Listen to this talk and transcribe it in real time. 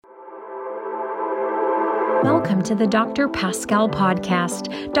Welcome to the Dr. Pascal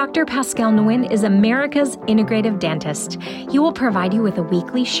podcast. Dr. Pascal Nguyen is America's integrative dentist. He will provide you with a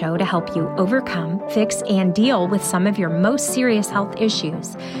weekly show to help you overcome, fix, and deal with some of your most serious health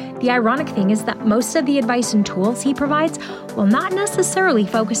issues. The ironic thing is that most of the advice and tools he provides will not necessarily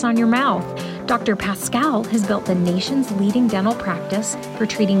focus on your mouth. Dr. Pascal has built the nation's leading dental practice for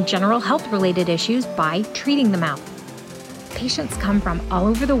treating general health-related issues by treating the mouth. Patients come from all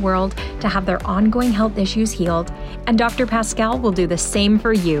over the world to have their ongoing health issues healed, and Dr. Pascal will do the same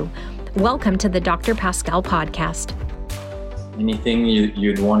for you. Welcome to the Dr. Pascal podcast. Anything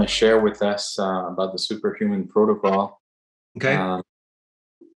you'd want to share with us about the superhuman protocol? Okay.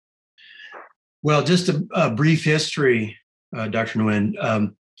 Well, just a brief history, Dr.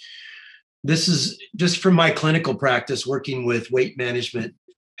 Nguyen. This is just from my clinical practice, working with weight management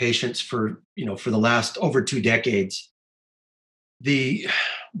patients for the last over 2 decades. The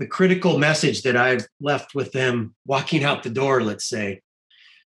critical message that I've left with them walking out the door, let's say,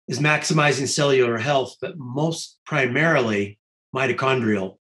 is maximizing cellular health, but most primarily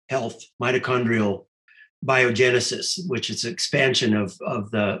mitochondrial health, mitochondrial biogenesis, which is expansion of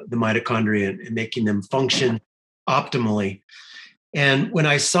the mitochondria and making them function optimally. And when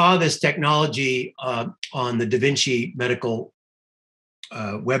I saw this technology on the Da Vinci medical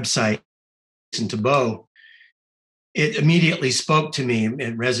website in Tabo, it immediately spoke to me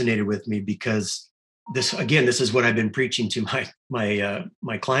and resonated with me because this is what I've been preaching to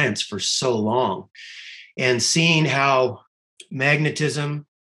my clients for so long, and seeing how magnetism,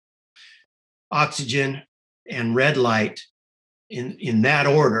 oxygen, and red light in that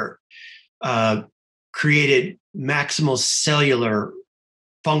order created maximal cellular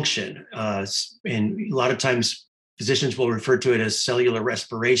function. And a lot of times physicians will refer to it as cellular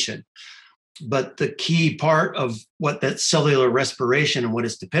respiration. But the key part of what that cellular respiration and what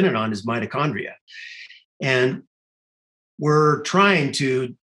it's dependent on is mitochondria. And we're trying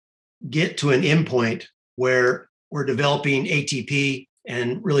to get to an endpoint where we're developing ATP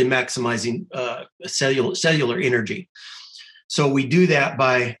and really maximizing cellular energy. So we do that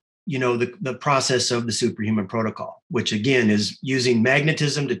by the process of the superhuman protocol, which again is using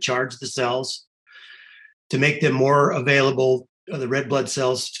magnetism to charge the cells, to make them more available, the red blood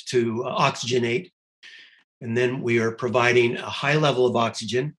cells to oxygenate. And then we are providing a high level of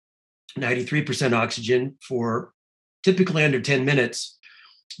oxygen, 93% oxygen, for typically under 10 minutes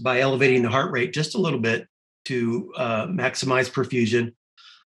by elevating the heart rate just a little bit to maximize perfusion,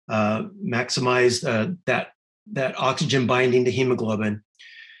 maximize that oxygen binding to hemoglobin.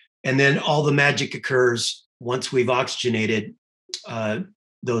 And then all the magic occurs once we've oxygenated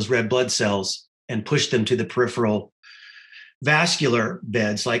those red blood cells and push them to the peripheral vascular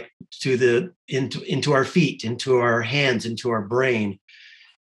beds, like into our feet, into our hands, into our brain.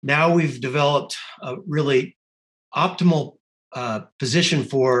 Now we've developed a really optimal position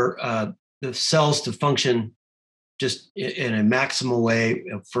for the cells to function just in a maximal way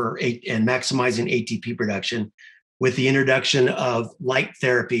and maximizing ATP production with the introduction of light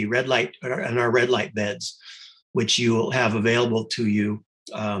therapy, red light, and our red light beds, which you will have available to you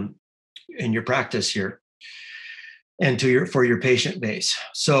in your practice here and for your patient base.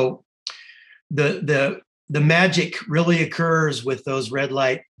 So the magic really occurs with those red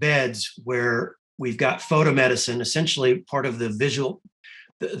light beds, where we've got photomedicine, essentially part of the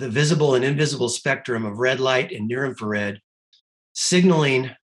visible and invisible spectrum of red light and near infrared,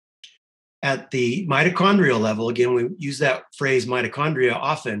 signaling at the mitochondrial level. Again, we use that phrase mitochondria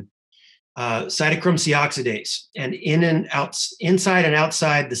often. Cytochrome C oxidase, and inside and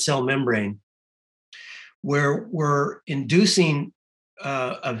outside the cell membrane, where we're inducing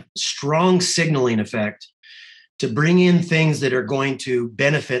a strong signaling effect to bring in things that are going to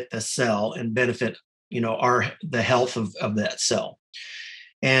benefit the cell and benefit the health of that cell.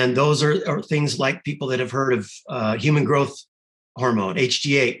 And those are things like people that have heard of human growth hormone,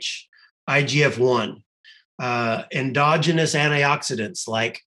 HGH, IGF-1, endogenous antioxidants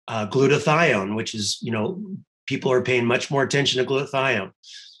like glutathione, which is, people are paying much more attention to glutathione,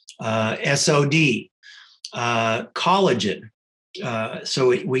 SOD, collagen. So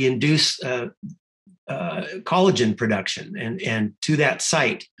we induce collagen production and to that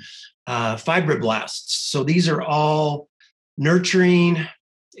site, fibroblasts. So these are all nurturing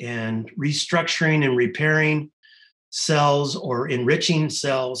and restructuring and repairing cells or enriching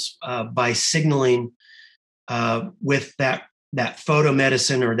cells by signaling with that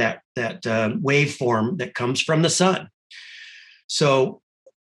photomedicine or that waveform that comes from the sun. So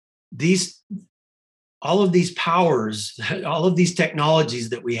all of these powers, all of these technologies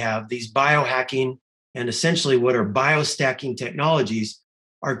that we have, these biohacking and essentially what are biostacking technologies,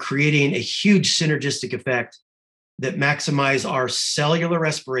 are creating a huge synergistic effect that maximize our cellular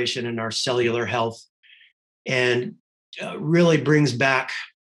respiration and our cellular health, and really brings back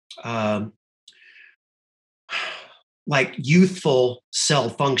like youthful cell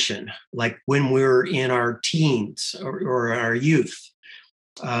function, like when we're in our teens or our youth.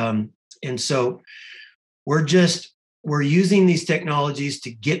 And so we're using these technologies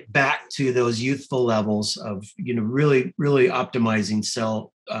to get back to those youthful levels of, really, really optimizing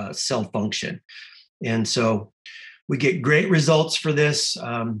cell function. And so we get great results for this.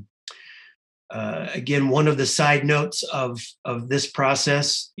 Again, one of the side notes of this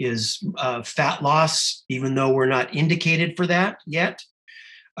process is fat loss, even though we're not indicated for that yet.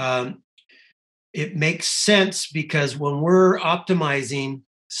 It makes sense because when we're optimizing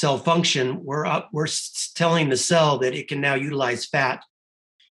cell function, we're telling the cell that it can now utilize fat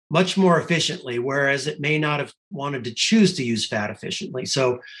much more efficiently, whereas it may not have wanted to choose to use fat efficiently.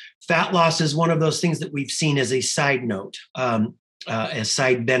 So fat loss is one of those things that we've seen as a side note, a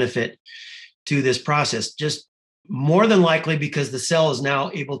side benefit to this process, just more than likely because the cell is now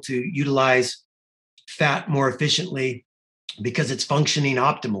able to utilize fat more efficiently because it's functioning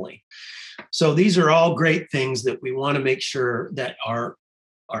optimally. So these are all great things that we want to make sure that our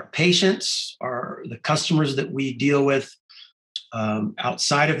patients, the customers that we deal with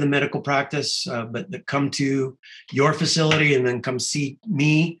outside of the medical practice, but that come to your facility and then come see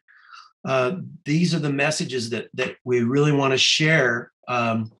me, these are the messages that we really want to share.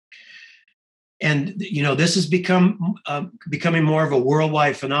 And this has becoming more of a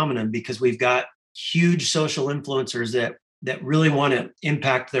worldwide phenomenon because we've got huge social influencers that really want to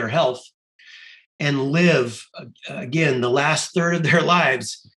impact their health and live, again, the last third of their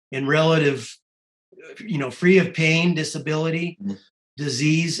lives in relative, free of pain, disability,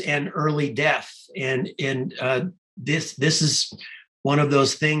 disease, and early death. And this is one of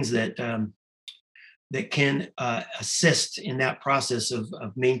those things that can assist in that process of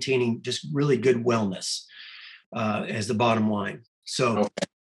maintaining just really good wellness as the bottom line. So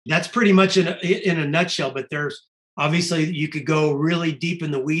that's pretty much in a nutshell, but there's obviously you could go really deep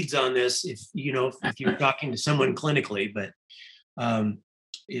in the weeds on this if you're talking to someone clinically, but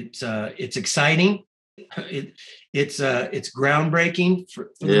it's exciting. It's groundbreaking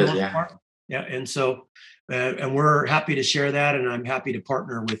for the most part. Yeah. And so, and we're happy to share that, and I'm happy to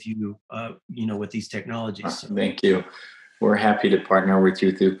partner with you, with these technologies. So. Thank you. We're happy to partner with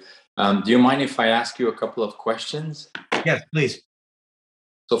you too. Do you mind if I ask you a couple of questions? Yes, please.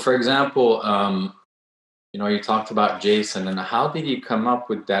 So, for example, you talked about Jason, and how did you come up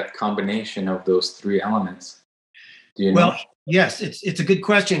with that combination of those three elements? Do you know? Well, yes, it's a good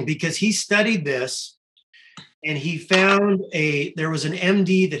question because he studied this. And he found there was an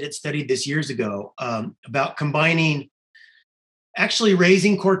MD that had studied this years ago about combining, actually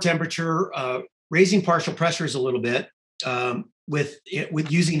raising core temperature, raising partial pressures a little bit with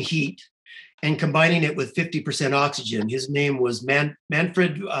using heat and combining it with 50% oxygen. His name was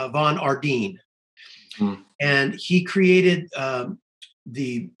Manfred von Ardeen. Mm-hmm. And he created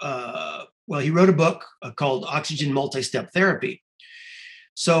he wrote a book called Oxygen Multi-Step Therapy.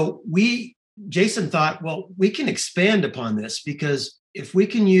 So Jason thought, well, we can expand upon this because if we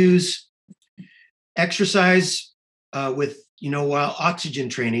can use exercise with, while oxygen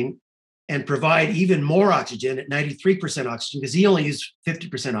training and provide even more oxygen at 93% oxygen, because he only used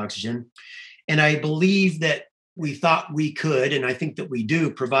 50% oxygen. And I believe that we thought we could, and I think that we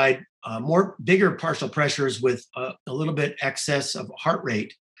do, provide bigger partial pressures with a little bit excess of heart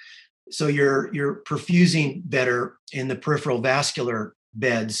rate. So you're perfusing better in the peripheral vascular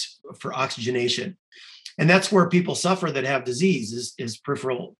beds for oxygenation. And that's where people suffer that have disease is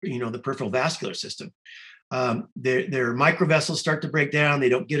peripheral, the peripheral vascular system. Their microvessels start to break down. They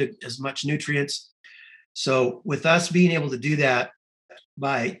don't get as much nutrients. So with us being able to do that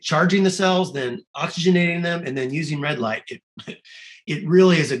by charging the cells, then oxygenating them, and then using red light, it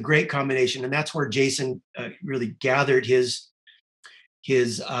really is a great combination. And that's where Jason really gathered his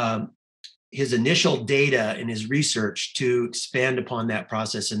initial data and his research to expand upon that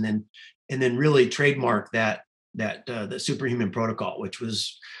process, and then really trademark the superhuman protocol, which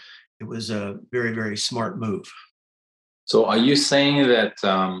was a very, very smart move. So are you saying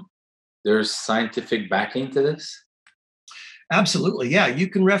that there's scientific backing to this? Absolutely. Yeah. You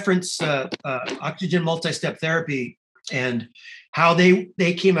can reference oxygen multi-step therapy and how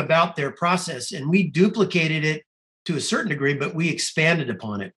they came about their process, and we duplicated it to a certain degree, but we expanded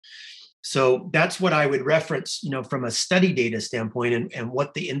upon it. So that's what I would reference, from a study data standpoint, and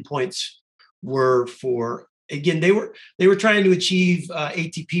what the endpoints were for again, they were trying to achieve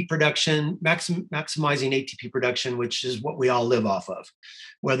ATP production, maximizing ATP production, which is what we all live off of,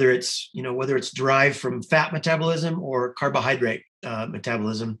 whether it's derived from fat metabolism or carbohydrate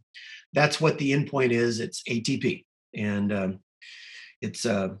metabolism. That's what the endpoint is. It's ATP, and it's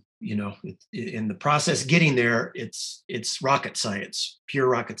in the process getting there, it's rocket science, pure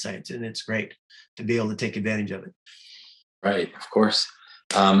rocket science, and it's great to be able to take advantage of it. Right, of course.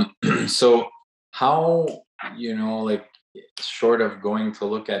 So how, like, short of going to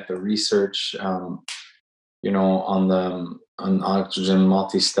look at the research, on oxygen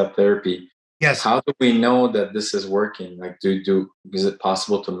multi-step therapy, Yes. how do we know that this is working? Like, is it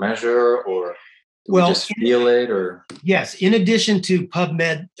possible to measure, or do we just feel it? Or yes, in addition to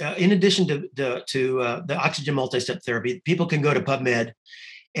PubMed, in addition to the oxygen multi-step therapy, people can go to PubMed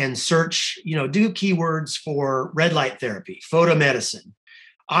and search, do keywords for red light therapy, photomedicine,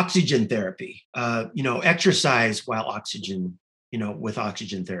 oxygen therapy, exercise while oxygen, with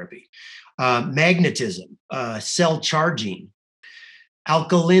oxygen therapy, magnetism, cell charging,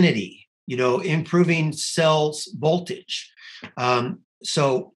 alkalinity, improving cells voltage.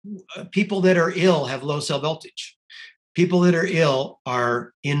 So people that are ill have low cell voltage. People that are ill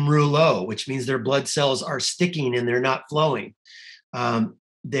are in rouleau, which means their blood cells are sticking and they're not flowing.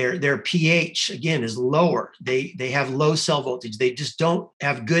 Their pH, again, is lower. They have low cell voltage. They just don't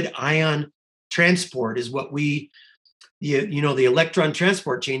have good ion transport, is what the electron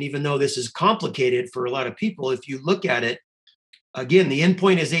transport chain, even though this is complicated for a lot of people, if you look at it, again, the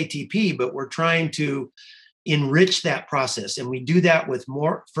endpoint is ATP, but we're trying to enrich that process. And we do that with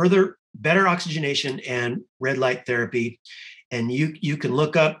better oxygenation and red light therapy. And you can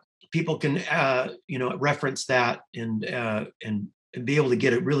look up, people can, reference that and be able to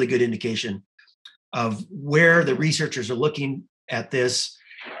get a really good indication of where the researchers are looking at this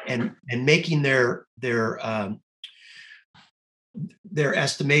and making their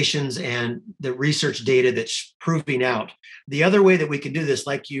estimations and the research data that's proving out. The other way that we can do this,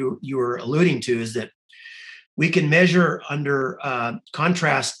 like you were alluding to, is that we can measure under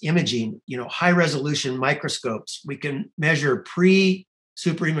contrast imaging, high resolution microscopes. We can measure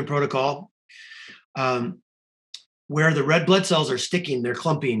pre-superhuman protocol, where the red blood cells are sticking, they're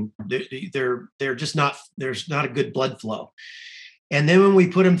clumping, they're just not, there's not a good blood flow. And then when we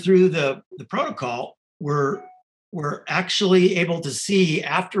put them through the protocol, we're actually able to see,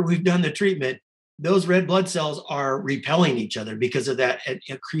 after we've done the treatment, those red blood cells are repelling each other because of that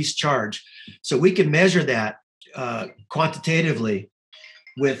increased charge. So we can measure that quantitatively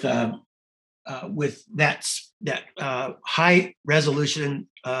with that high resolution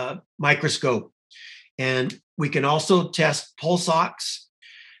microscope. And we can also test pulse ox.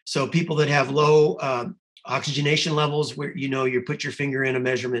 So people that have low oxygenation levels, where you put your finger in a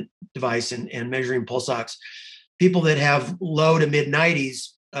measurement device and measuring pulse ox. People that have low to mid 90s,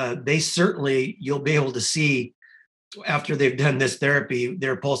 they certainly, you'll be able to see after they've done this therapy,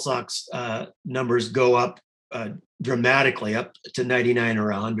 their pulse ox numbers go up dramatically, up to 99 or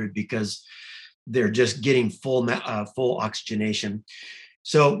 100, because they're just getting full oxygenation.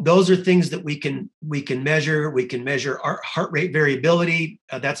 So those are things that we can measure. We can measure our heart rate variability.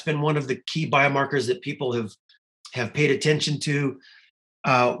 That's been one of the key biomarkers that people have paid attention to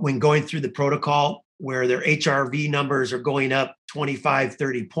when going through the protocol, where their HRV numbers are going up 25,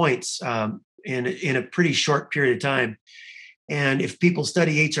 30 points in a pretty short period of time. And if people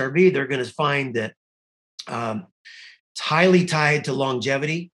study HRV, they're going to find that it's highly tied to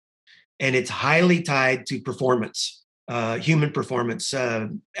longevity, and it's highly tied to performance, human performance,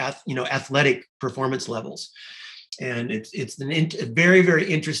 athletic performance levels. And it's a very, very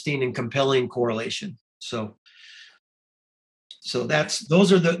interesting and compelling correlation. So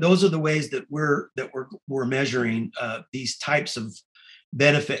those are the ways that we're measuring these types of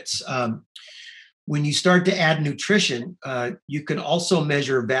benefits. When you start to add nutrition, you can also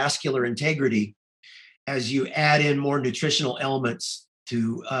measure vascular integrity as you add in more nutritional elements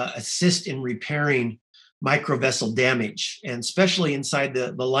to assist in repairing microvessel damage, and especially inside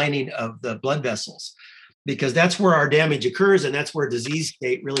the lining of the blood vessels, because that's where our damage occurs, and that's where disease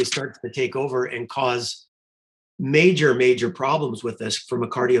state really starts to take over and cause major problems with us from a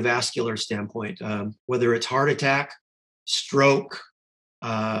cardiovascular standpoint, whether it's heart attack, stroke,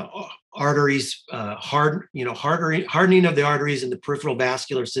 arteries, hardening of the arteries in the peripheral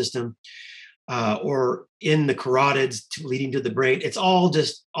vascular system, or in the carotids leading to the brain. It's all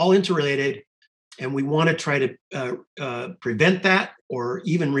interrelated, and we want to try to prevent that, or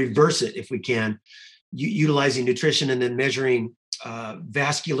even reverse it if we can, utilizing nutrition and then measuring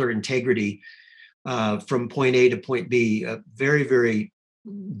vascular integrity from point A to point B. A very, very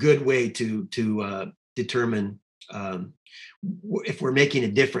good way to determine if we're making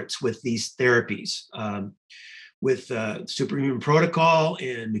a difference with these therapies, with superhuman protocol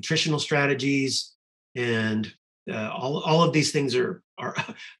and nutritional strategies, and all of these things are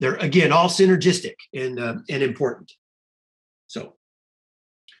they're again all synergistic and important. So,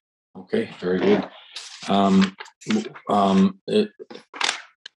 okay, very good.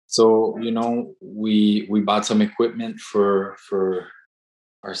 So we bought some equipment for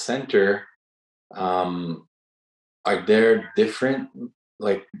our center. Are there different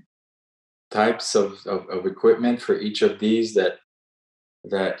like types of equipment for each of these that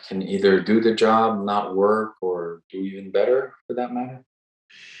can either do the job, not work, or do even better for that matter?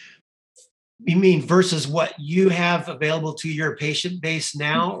 You mean versus what you have available to your patient base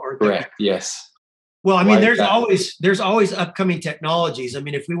now, or correct? Yes. Well, I mean, there's always upcoming technologies. I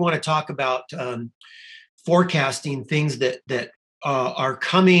mean, if we want to talk about forecasting things that are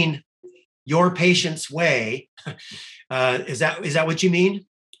coming your patient's way, is that what you mean?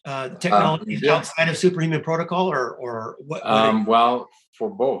 Technologies outside of superhuman protocol, or what? Well, for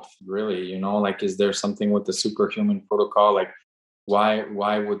both, really. Like, is there something with the superhuman protocol? Like,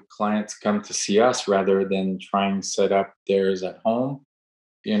 why would clients come to see us rather than try and set up theirs at home?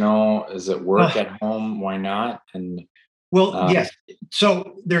 Is it work at home? Why not? And yes.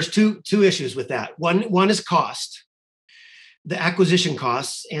 So there's two issues with that. One is cost, the acquisition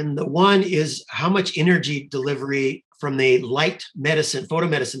costs, and the one is how much energy delivery from the light medicine,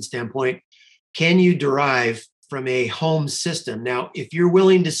 photomedicine standpoint, can you derive from a home system? Now, if you're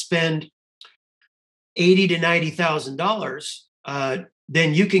willing to spend $80,000 to $90,000,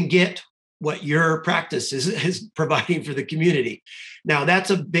 then you can get what your practice is providing for the community. Now,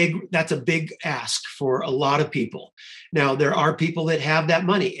 that's a big ask for a lot of people. Now, there are people that have that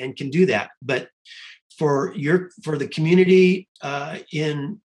money and can do that, but for the community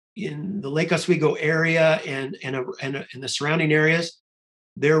in the Lake Oswego area and the surrounding areas,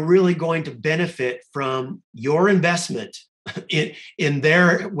 they're really going to benefit from your investment in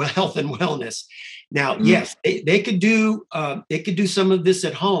their health and wellness. Now, yes, they could do some of this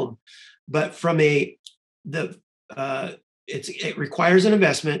at home, but it requires an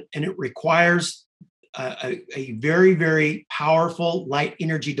investment, and it requires a very, very powerful light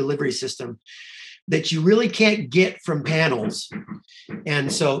energy delivery system that you really can't get from panels.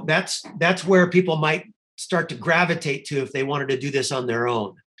 And so that's where people might start to gravitate to if they wanted to do this on their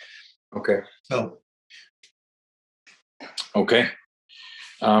own. Okay. So. Okay.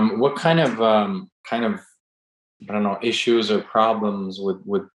 What kind of I don't know, issues or problems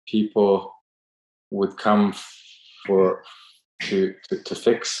would people would come to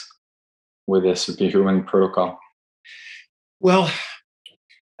fix with a superhuman protocol? Well,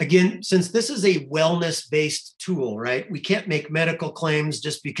 again, since this is a wellness-based tool, right? We can't make medical claims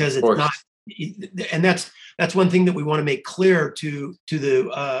just because it's not, and that's one thing that we want to make clear to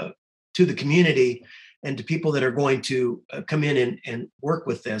the community and to people that are going to come in and work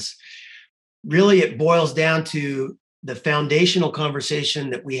with this. Really, it boils down to the foundational conversation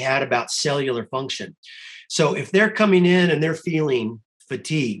that we had about cellular function. So if they're coming in and they're feeling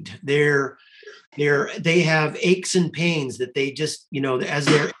fatigued, they have aches and pains that they just, as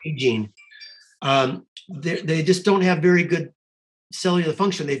they're aging, they just don't have very good cellular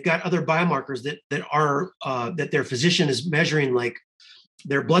function. They've got other biomarkers that their physician is measuring, like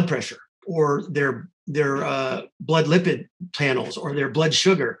their blood pressure or their blood lipid panels or their blood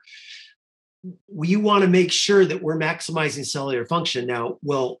sugar. We want to make sure that we're maximizing cellular function. Now,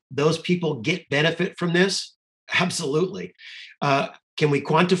 will those people get benefit from this? Absolutely. Can we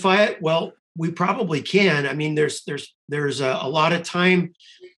quantify it? Well, we probably can. I mean, there's a lot of time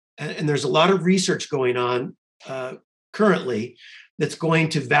and there's a lot of research going on currently that's going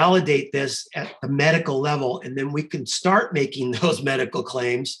to validate this at the medical level, and then we can start making those medical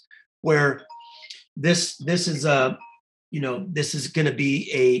claims where this is going to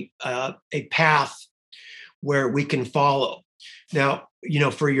be a path where we can follow. Now,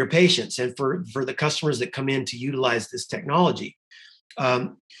 for your patients and for the customers that come in to utilize this technology,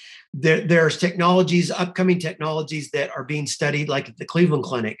 there's upcoming technologies that are being studied, like at the Cleveland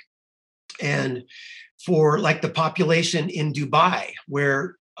Clinic, and for like the population in Dubai,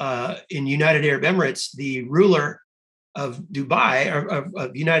 where in United Arab Emirates, the ruler of Dubai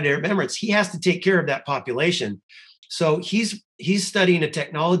of United Arab Emirates, he has to take care of that population. So he's studying a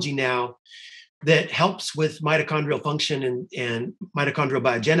technology now that helps with mitochondrial function and mitochondrial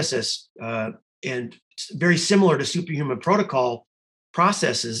biogenesis, and it's very similar to superhuman protocol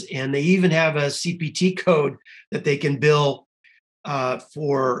processes. And they even have a CPT code that they can bill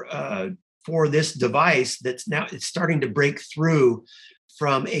for this device it's starting to break through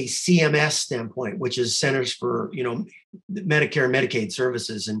from a CMS standpoint, which is Centers for, Medicare and Medicaid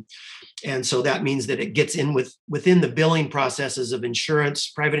Services. And so that means that it gets in within the billing processes of insurance,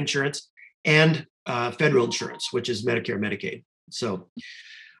 private insurance, and federal insurance, which is Medicare and Medicaid. So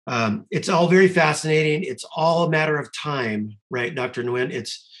it's all very fascinating. It's all a matter of time, right, Dr. Nguyen?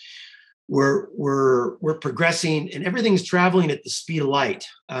 We're progressing, and everything's traveling at the speed of light,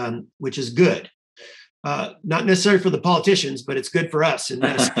 which is good. Not necessarily for the politicians, but it's good for us in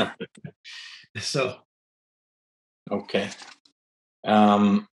medicine. So, okay.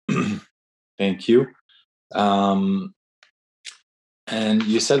 Thank you. And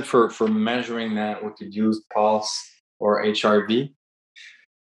you said for measuring that, we could use pulse or HRV.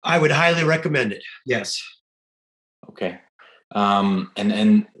 I would highly recommend it. Yes. Okay.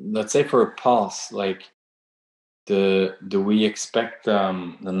 And let's say for a pulse, like, do we expect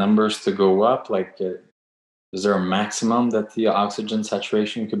the numbers to go up? Like, is there a maximum that the oxygen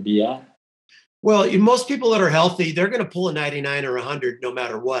saturation could be at? Well, most people that are healthy, they're going to pull a 99 or 100 no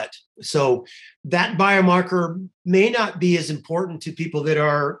matter what. So that biomarker may not be as important to people that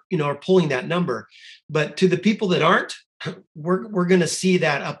are pulling that number, but to the people that aren't, we're going to see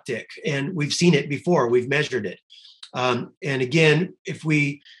that uptick, and we've seen it before. We've measured it. And again, if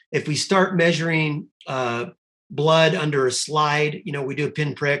we start measuring blood under a slide, we do a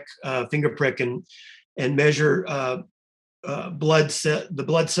pin prick, finger prick, and measure red blood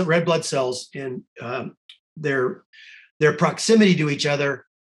cells and their proximity to each other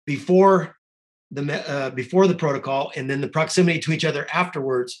before the protocol, and then the proximity to each other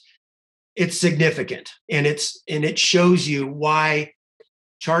afterwards. It's significant, and it shows you why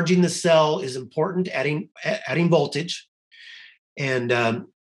charging the cell is important, adding voltage, and then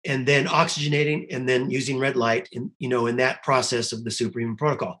oxygenating, and then using red light in that process of the superhuman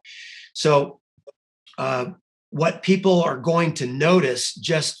protocol. So what people are going to notice,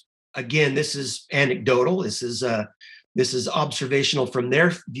 just again, this is anecdotal, this is observational from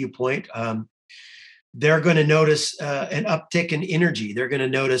their viewpoint. They're going to notice an uptick in energy. They're going to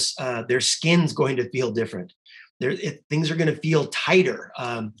notice their skin's going to feel different. Things are going to feel tighter.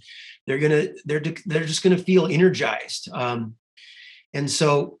 They're just going to feel energized. And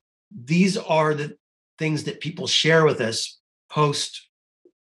so these are the things that people share with us post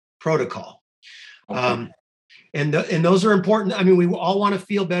protocol. Okay. And those are important. I mean, we all want to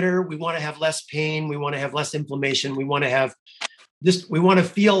feel better. We want to have less pain. We want to have less inflammation. We want to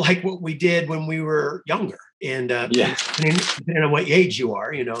feel like what we did when we were younger. And depending on what age you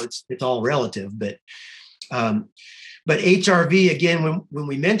are, it's all relative. But HRV, again, when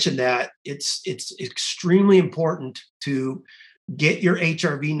we mention that, it's extremely important to get your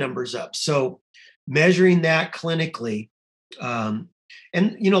HRV numbers up. So measuring that clinically, and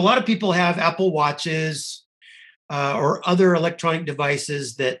a lot of people have Apple Watches or other electronic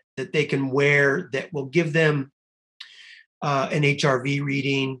devices that they can wear that will give them an HRV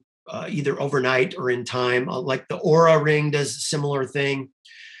reading either overnight or in time. Like the Aura Ring does a similar thing.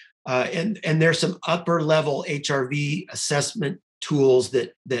 And there's some upper level HRV assessment tools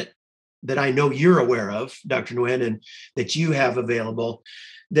that I know you're aware of, Dr. Nguyen, and that you have available,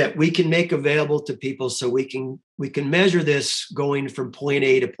 that we can make available to people, so we can measure this going from point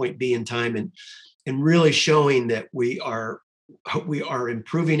A to point B in time, and really showing that we are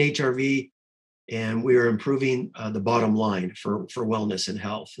improving HRV, and we are improving the bottom line for wellness and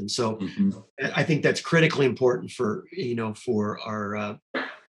health. And so I think that's critically important for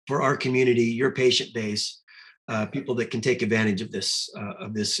our community, your patient base, people that can take advantage of this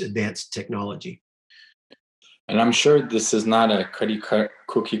advanced technology. And I'm sure this is not a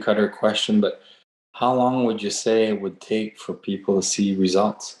cookie cutter question, but how long would you say it would take for people to see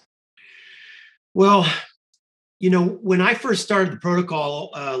results? Well, when I first started the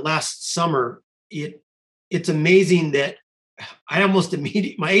protocol last summer, it's amazing that I almost my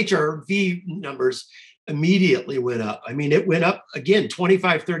HRV numbers immediately went up. I mean, it went up again,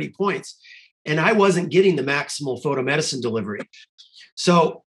 25, 30 points, and I wasn't getting the maximal photomedicine delivery.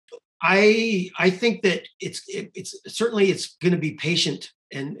 So I think that it's certainly going to be patient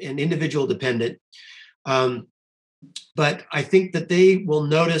and individual dependent. But I think that they will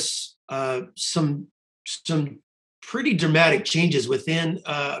notice some pretty dramatic changes within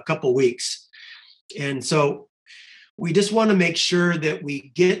a couple weeks. And so we just want to make sure that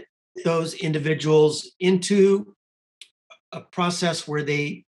we get those individuals into a process where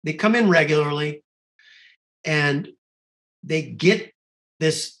they come in regularly and they get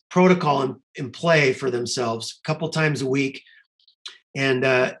this protocol in play for themselves a couple times a week, and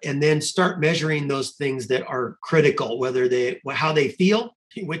then start measuring those things that are critical, whether how they feel,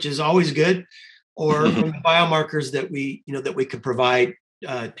 which is always good, or from the biomarkers that we could provide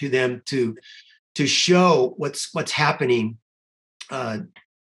to them to show what's happening,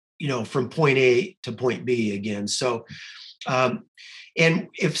 from point A to point B again. So, and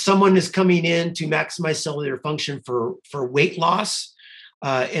if someone is coming in to maximize cellular function for weight loss,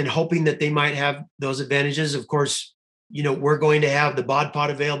 and hoping that they might have those advantages, of course, we're going to have the bod pod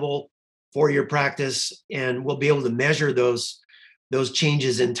available for your practice, and we'll be able to measure those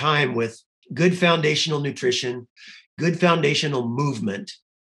changes in time with good foundational nutrition, good foundational movement,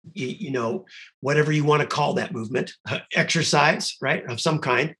 whatever you want to call that movement, exercise, right, of some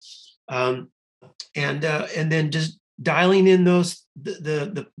kind, and then just dialing in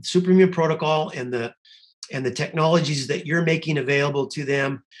the Superimmune protocol and the technologies that you're making available to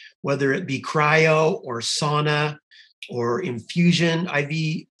them, whether it be cryo or sauna or IV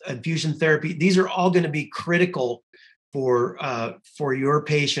infusion therapy. These are all going to be critical for your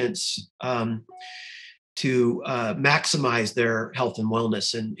patients to maximize their health and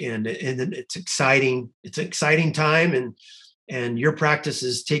wellness, and it's exciting. It's an exciting time, and your practice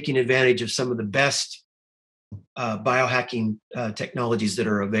is taking advantage of some of the best biohacking technologies that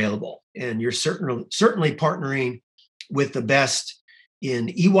are available, and you're certainly partnering with the best in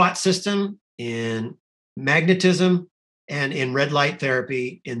EWAT system, in magnetism, and in red light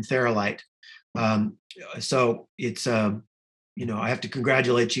therapy in Theralite. So it's I have to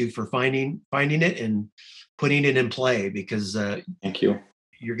congratulate you for finding it and putting it in play, because thank you.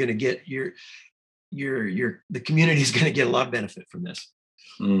 You're going to get the community is going to get a lot of benefit from this.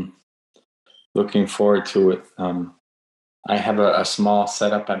 Looking forward to it. I have a small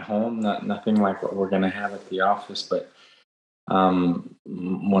setup at home, nothing like what we're going to have at the office, but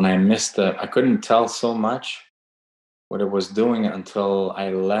when I couldn't tell so much what it was doing until I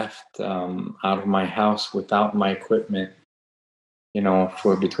left out of my house without my equipment,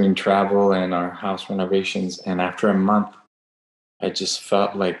 for between travel and our house renovations. And after a month, I just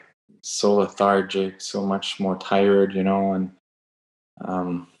felt like so lethargic, so much more tired, and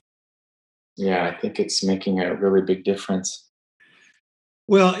I think it's making a really big difference.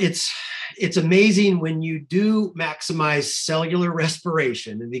 Well, it's amazing when you do maximize cellular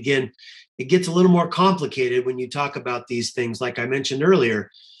respiration. And again, it gets a little more complicated when you talk about these things. Like I mentioned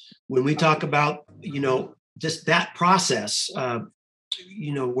earlier, when we talk about, just that process,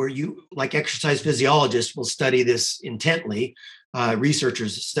 where you, like exercise physiologists, will study this intently.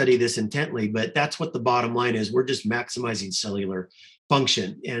 Researchers study this intently, but that's what the bottom line is. We're just maximizing cellular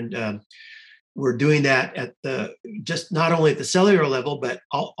function. And we're doing that at just not only at the cellular level, but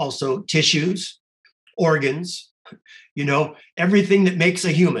also tissues, organs, everything that makes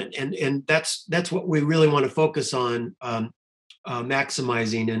a human. And that's what we really want to focus on,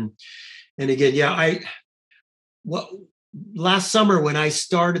 maximizing. And again, last summer when I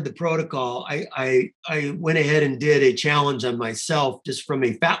started the protocol, I went ahead and did a challenge on myself just from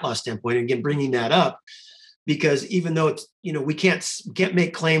a fat loss standpoint. And again, bringing that up, because even though it's, we can't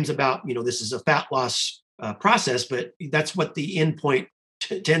make claims about, this is a fat loss process, but that's what the endpoint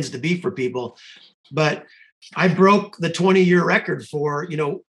tends to be for people. But I broke the 20-year record for,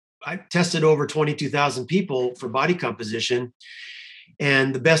 I tested over 22,000 people for body composition,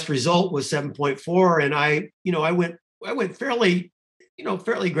 and the best result was 7.4. And I went fairly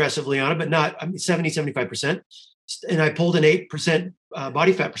aggressively on it, but not 75%. And I pulled an 8%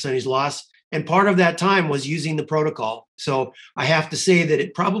 body fat percentage loss. And part of that time was using the protocol. So I have to say that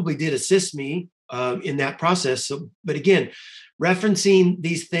it probably did assist me in that process. So, but again, referencing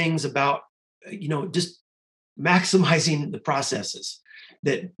these things about, just maximizing the processes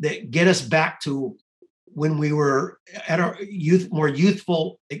that get us back to when we were at our more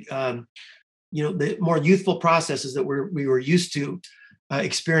youthful, the more youthful processes that we were used to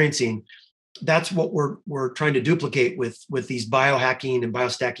experiencing. That's what we're trying to duplicate with these biohacking and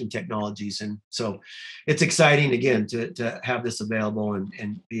biostacking technologies. And so it's exciting, again, to have this available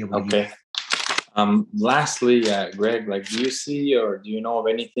and be able to use it. Lastly, Greg, do you see or do you know of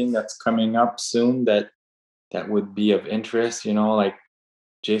anything that's coming up soon that would be of interest?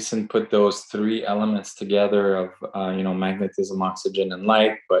 Jason put those three elements together of magnetism, oxygen, and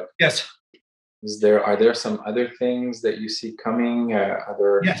light. But yes, are there some other things that you see coming?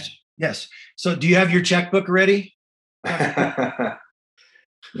 Yes. So do you have your checkbook ready?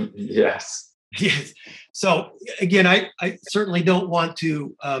 Yes. Yes. So again, I certainly don't want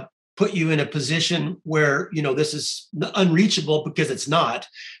to put you in a position where, this is unreachable, because it's not.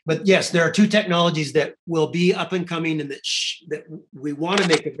 But yes, there are two technologies that will be up and coming, and that we want to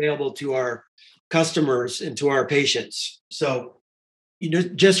make available to our customers and to our patients. So,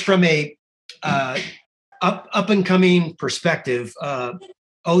 just from a up and coming perspective,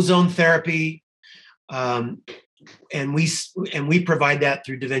 ozone therapy, and we provide that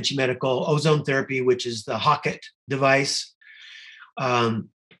through Da Vinci Medical. Ozone therapy, which is the Hocket device. And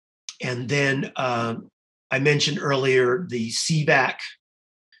then I mentioned earlier the CVAC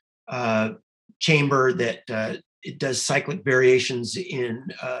chamber that it does cyclic variations in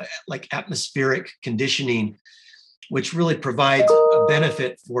like atmospheric conditioning, which really provides a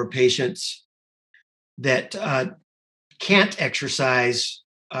benefit for patients that can't exercise,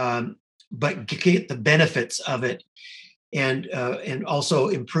 but get the benefits of it, and also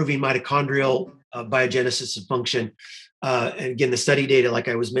improving mitochondrial biogenesis and function. And again, the study data, like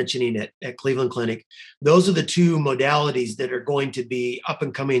I was mentioning at Cleveland Clinic, those are the two modalities that are going to be up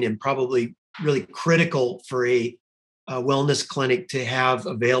and coming and probably really critical for a wellness clinic to have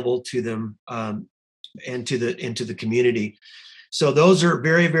available to them and to the community. So those are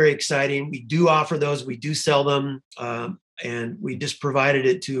very, very exciting. We do offer those. We do sell them. And we just provided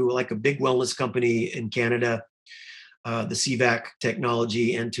it to like a big wellness company in Canada, the CVAC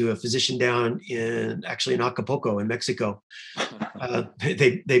technology, and to a physician down in Acapulco in Mexico.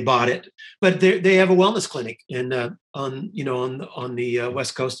 They bought it, but they have a wellness clinic on the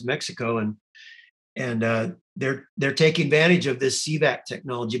west coast of Mexico, and they're taking advantage of this CVAC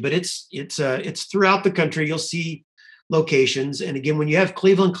technology. But it's throughout the country. You'll see locations, and again, when you have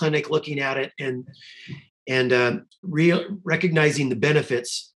Cleveland Clinic looking at it and recognizing the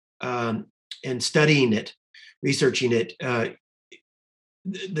benefits and studying it, researching it,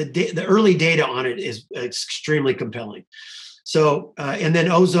 the early data on it is extremely compelling. So, and then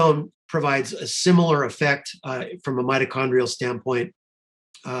ozone provides a similar effect from a mitochondrial standpoint.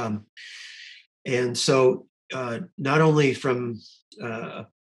 And so not only from,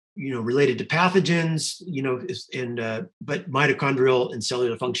 related to pathogens, but mitochondrial and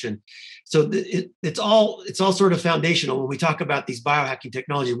cellular function. So it's all sort of foundational when we talk about these biohacking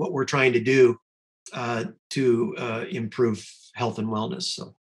technologies, what we're trying to do to improve health and wellness.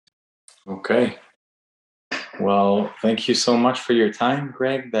 So. Okay. Well, thank you so much for your time,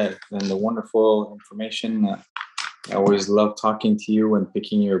 Greg, and the wonderful information. I always love talking to you and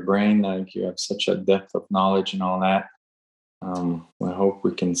picking your brain. Like, you have such a depth of knowledge and all that. I hope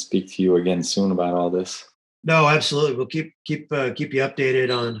we can speak to you again soon about all this. No, absolutely. We'll keep you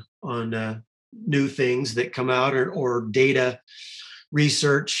updated on new things that come out or data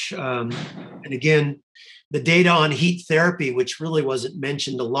research. And again, the data on heat therapy, which really wasn't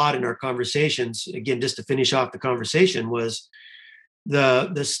mentioned a lot in our conversations, again, just to finish off the conversation, was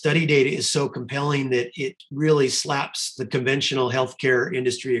the study data is so compelling that it really slaps the conventional healthcare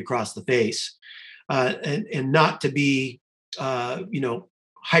industry across the face. And not to be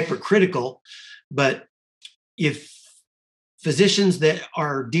hypercritical, but if physicians that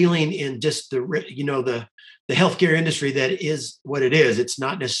are dealing in just the healthcare industry, that is what it is. It's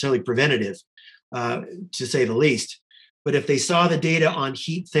not necessarily preventative, to say the least. But if they saw the data on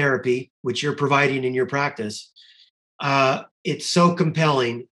heat therapy, which you're providing in your practice, it's so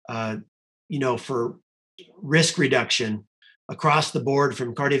compelling, for risk reduction across the board,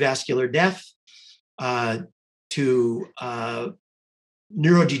 from cardiovascular death to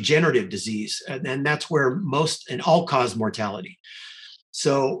neurodegenerative disease, and that's where all-cause mortality.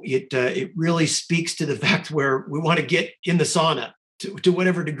 So it really speaks to the fact where we want to get in the sauna to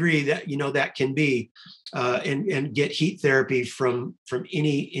whatever degree that that can be, and get heat therapy from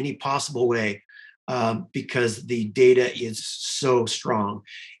any possible way, because the data is so strong,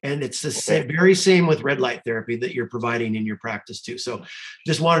 and it's the very same with red light therapy that you're providing in your practice too. So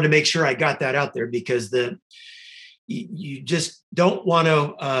just wanted to make sure I got that out there, because you just don't want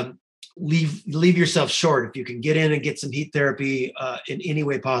to leave yourself short. If you can get in and get some heat therapy in any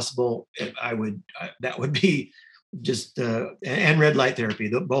way possible, that would be just and red light therapy,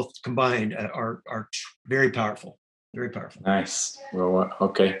 both combined are very powerful. Nice. Well,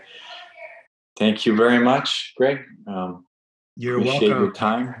 okay. Thank you very much, Greg. You're appreciate welcome. Your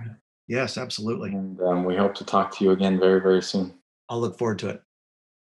time. Yes, absolutely. And we hope to talk to you again very, very soon. I'll look forward to it.